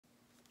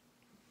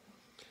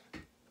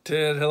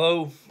Ted,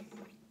 hello.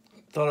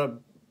 Thought I'd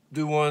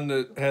do one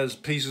that has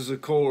pieces of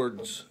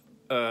chords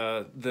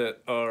that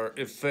are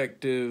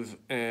effective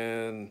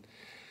and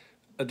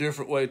a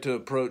different way to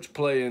approach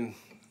playing.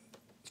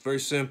 It's very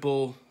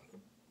simple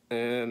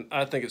and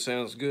I think it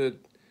sounds good.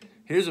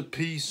 Here's a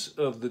piece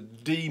of the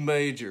D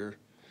major.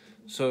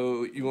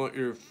 So you want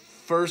your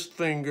first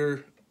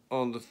finger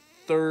on the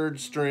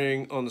third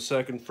string on the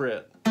second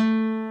fret.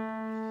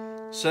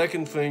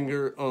 Second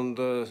finger on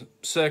the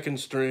second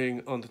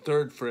string on the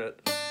third fret.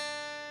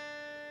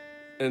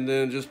 And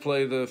then just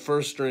play the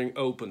first string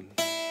open.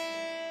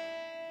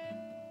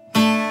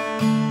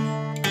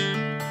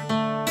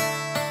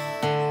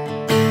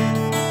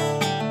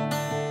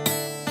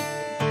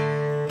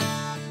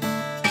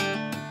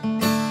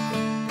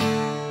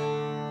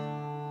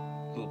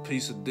 Little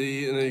piece of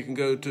D, and then you can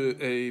go to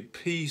a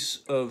piece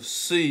of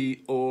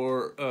C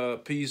or a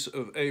piece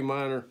of A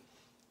minor.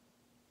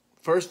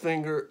 First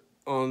finger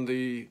on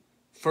the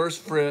first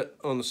fret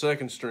on the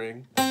second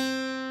string.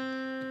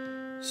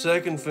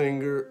 Second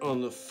finger on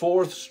the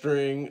fourth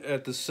string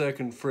at the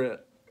second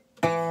fret.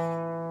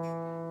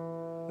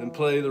 And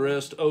play the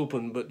rest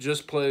open, but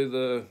just play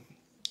the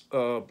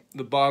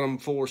bottom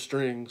four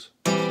strings.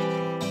 Then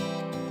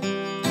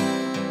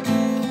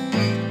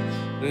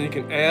you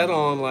can add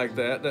on like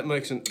that. That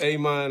makes an A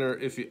minor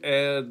if you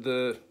add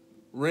the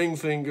ring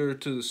finger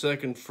to the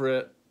second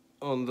fret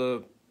on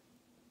the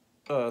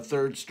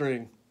third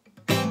string.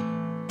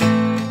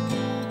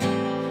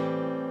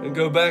 And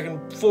go back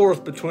and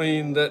forth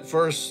between that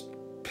first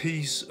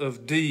piece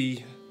of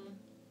D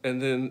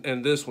and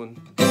this one.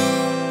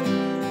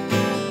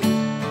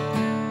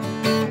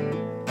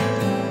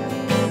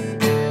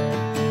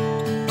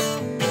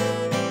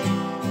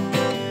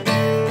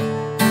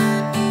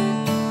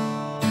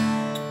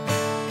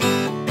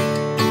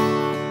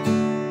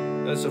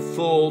 That's a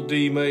full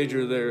D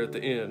major there at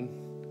the end.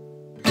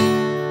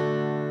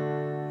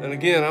 And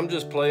again, I'm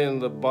just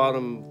playing the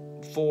bottom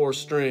four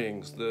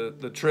strings,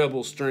 the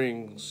treble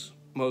strings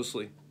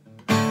mostly.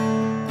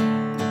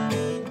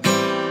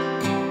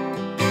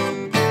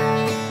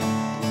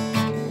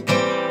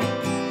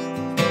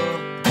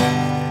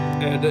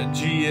 Add that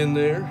G in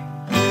there.